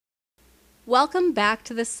Welcome back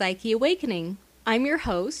to the Psyche Awakening. I'm your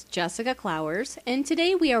host, Jessica Clowers, and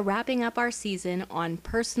today we are wrapping up our season on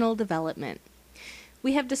personal development.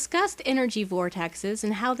 We have discussed energy vortexes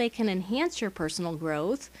and how they can enhance your personal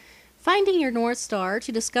growth, finding your North Star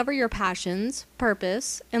to discover your passions,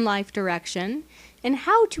 purpose, and life direction, and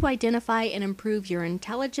how to identify and improve your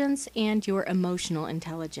intelligence and your emotional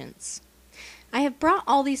intelligence. I have brought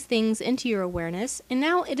all these things into your awareness, and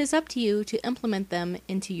now it is up to you to implement them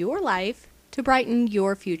into your life to brighten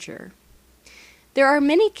your future. There are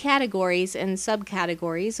many categories and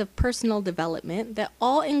subcategories of personal development that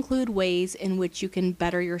all include ways in which you can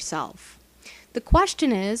better yourself. The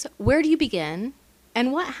question is, where do you begin,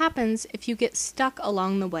 and what happens if you get stuck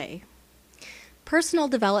along the way? Personal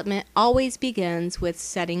development always begins with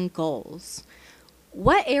setting goals.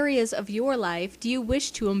 What areas of your life do you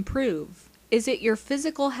wish to improve? Is it your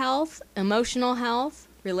physical health, emotional health,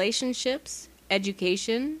 relationships,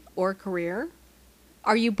 education, or career?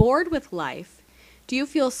 Are you bored with life? Do you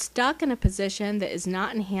feel stuck in a position that is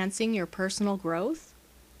not enhancing your personal growth?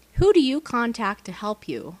 Who do you contact to help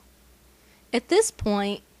you? At this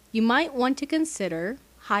point, you might want to consider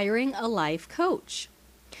hiring a life coach.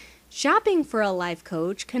 Shopping for a life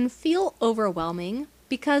coach can feel overwhelming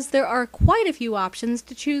because there are quite a few options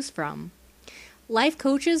to choose from. Life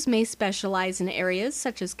coaches may specialize in areas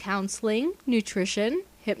such as counseling, nutrition,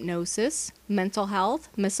 hypnosis, mental health,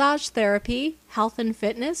 massage therapy, health and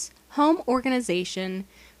fitness, home organization,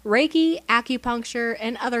 Reiki, acupuncture,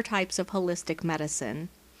 and other types of holistic medicine.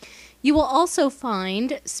 You will also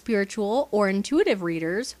find spiritual or intuitive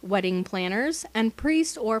readers, wedding planners, and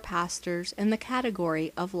priests or pastors in the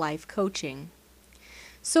category of life coaching.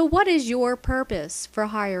 So what is your purpose for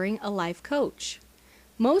hiring a life coach?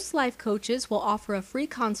 Most life coaches will offer a free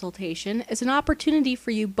consultation as an opportunity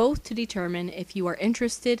for you both to determine if you are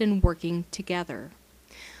interested in working together.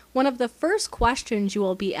 One of the first questions you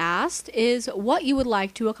will be asked is what you would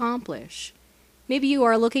like to accomplish. Maybe you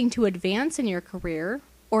are looking to advance in your career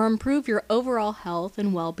or improve your overall health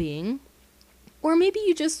and well-being, or maybe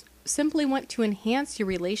you just simply want to enhance your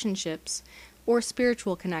relationships or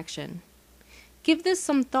spiritual connection. Give this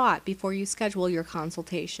some thought before you schedule your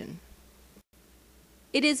consultation.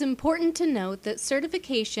 It is important to note that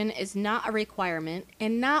certification is not a requirement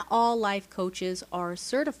and not all life coaches are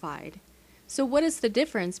certified. So what is the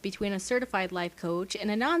difference between a certified life coach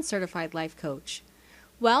and a non-certified life coach?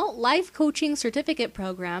 Well, life coaching certificate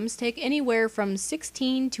programs take anywhere from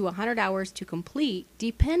 16 to 100 hours to complete,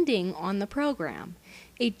 depending on the program.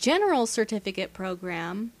 A general certificate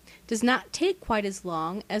program does not take quite as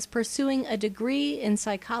long as pursuing a degree in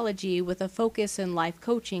psychology with a focus in life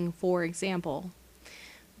coaching, for example.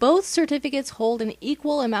 Both certificates hold an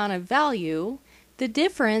equal amount of value. The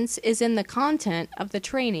difference is in the content of the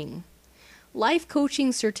training. Life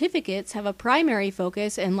coaching certificates have a primary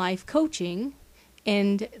focus in life coaching,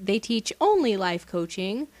 and they teach only life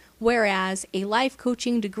coaching, whereas a life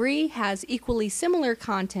coaching degree has equally similar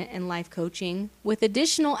content in life coaching with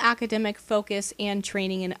additional academic focus and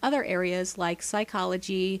training in other areas like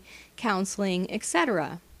psychology, counseling,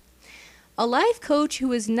 etc. A life coach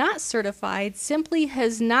who is not certified simply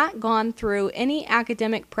has not gone through any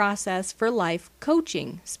academic process for life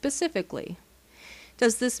coaching specifically.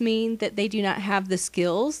 Does this mean that they do not have the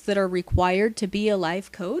skills that are required to be a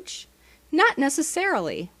life coach? Not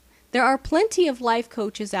necessarily. There are plenty of life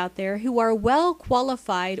coaches out there who are well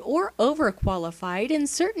qualified or overqualified in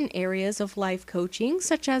certain areas of life coaching,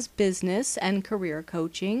 such as business and career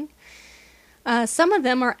coaching. Some of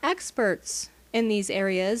them are experts in these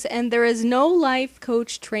areas, and there is no life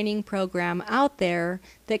coach training program out there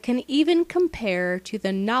that can even compare to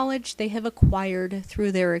the knowledge they have acquired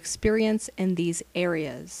through their experience in these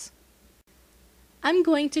areas. I'm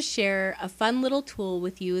going to share a fun little tool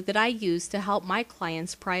with you that I use to help my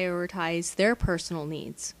clients prioritize their personal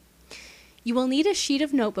needs. You will need a sheet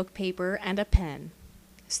of notebook paper and a pen.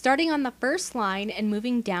 Starting on the first line and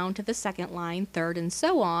moving down to the second line, third, and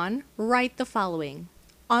so on, write the following.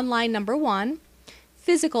 On line number 1,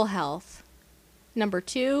 physical health. Number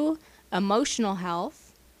 2, emotional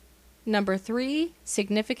health. Number 3,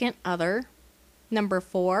 significant other. Number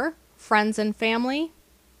 4, friends and family.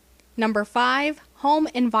 Number 5, home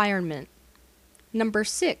environment. Number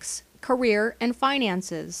 6, career and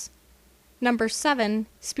finances. Number 7,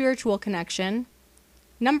 spiritual connection.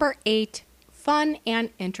 Number 8, fun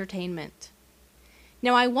and entertainment.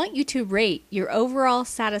 Now I want you to rate your overall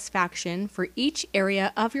satisfaction for each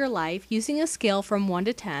area of your life using a scale from 1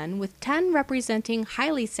 to 10, with 10 representing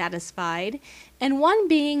highly satisfied and 1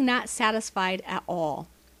 being not satisfied at all.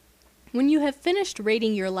 When you have finished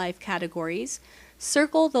rating your life categories,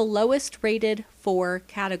 circle the lowest rated 4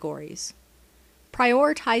 categories.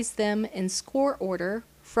 Prioritize them in score order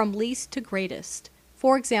from least to greatest.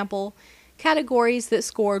 For example, categories that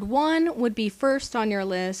scored 1 would be first on your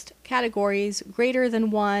list. Categories greater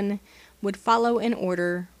than 1 would follow in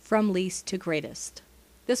order from least to greatest.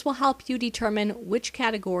 This will help you determine which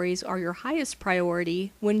categories are your highest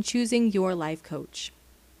priority when choosing your life coach.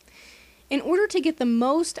 In order to get the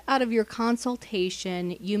most out of your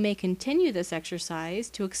consultation, you may continue this exercise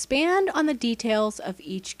to expand on the details of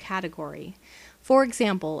each category. For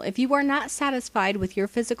example, if you are not satisfied with your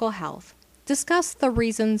physical health, discuss the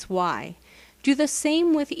reasons why. Do the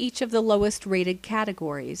same with each of the lowest rated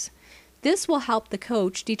categories. This will help the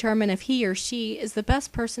coach determine if he or she is the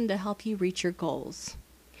best person to help you reach your goals.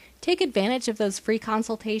 Take advantage of those free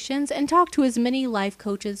consultations and talk to as many life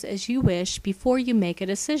coaches as you wish before you make a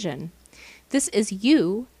decision. This is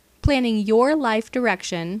you planning your life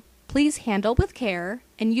direction. Please handle with care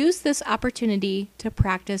and use this opportunity to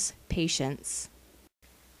practice patience.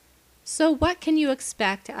 So what can you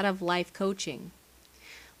expect out of life coaching?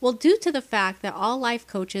 Well, due to the fact that all life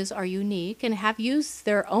coaches are unique and have used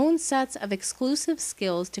their own sets of exclusive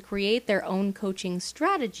skills to create their own coaching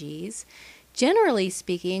strategies, generally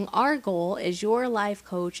speaking, our goal as your life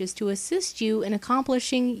coach is to assist you in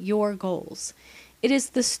accomplishing your goals. It is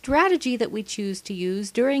the strategy that we choose to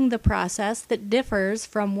use during the process that differs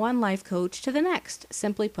from one life coach to the next,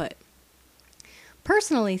 simply put.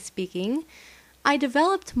 Personally speaking, I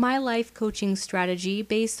developed my life coaching strategy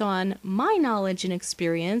based on my knowledge and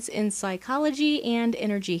experience in psychology and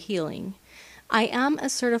energy healing. I am a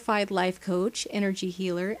certified life coach, energy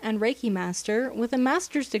healer, and Reiki master with a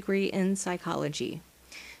master's degree in psychology.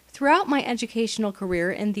 Throughout my educational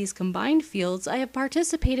career in these combined fields, I have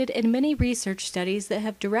participated in many research studies that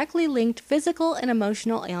have directly linked physical and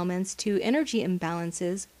emotional ailments to energy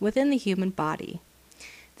imbalances within the human body.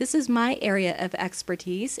 This is my area of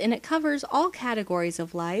expertise, and it covers all categories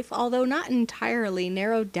of life, although not entirely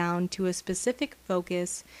narrowed down to a specific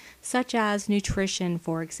focus, such as nutrition,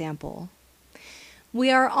 for example. We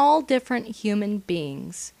are all different human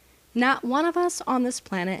beings. Not one of us on this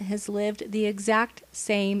planet has lived the exact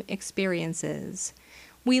same experiences.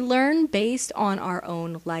 We learn based on our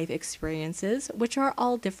own life experiences, which are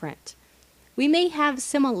all different. We may have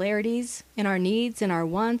similarities in our needs and our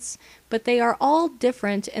wants, but they are all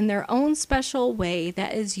different in their own special way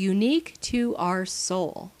that is unique to our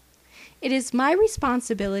soul. It is my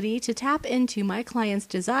responsibility to tap into my clients'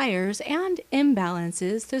 desires and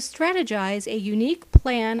imbalances to strategize a unique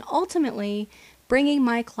plan, ultimately bringing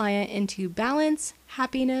my client into balance,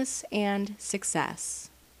 happiness, and success.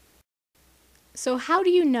 So how do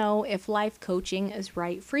you know if life coaching is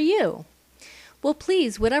right for you? Well,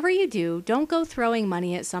 please, whatever you do, don't go throwing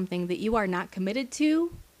money at something that you are not committed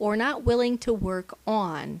to or not willing to work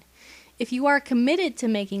on. If you are committed to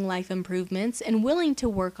making life improvements and willing to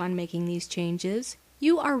work on making these changes,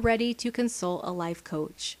 you are ready to consult a life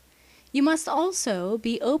coach. You must also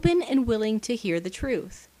be open and willing to hear the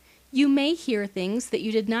truth. You may hear things that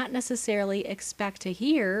you did not necessarily expect to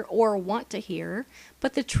hear or want to hear,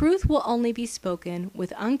 but the truth will only be spoken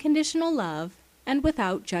with unconditional love and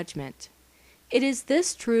without judgment. It is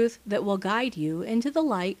this truth that will guide you into the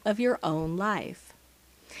light of your own life.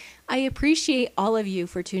 I appreciate all of you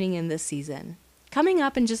for tuning in this season. Coming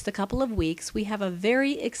up in just a couple of weeks, we have a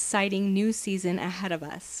very exciting new season ahead of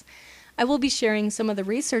us. I will be sharing some of the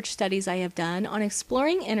research studies I have done on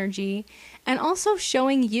exploring energy and also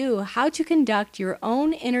showing you how to conduct your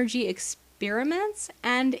own energy experiments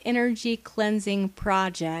and energy cleansing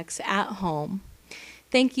projects at home.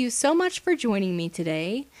 Thank you so much for joining me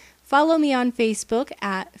today. Follow me on Facebook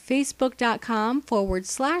at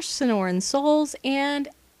facebook.com/Sonoran Souls and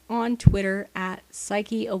on Twitter at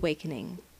Psyche Awakening.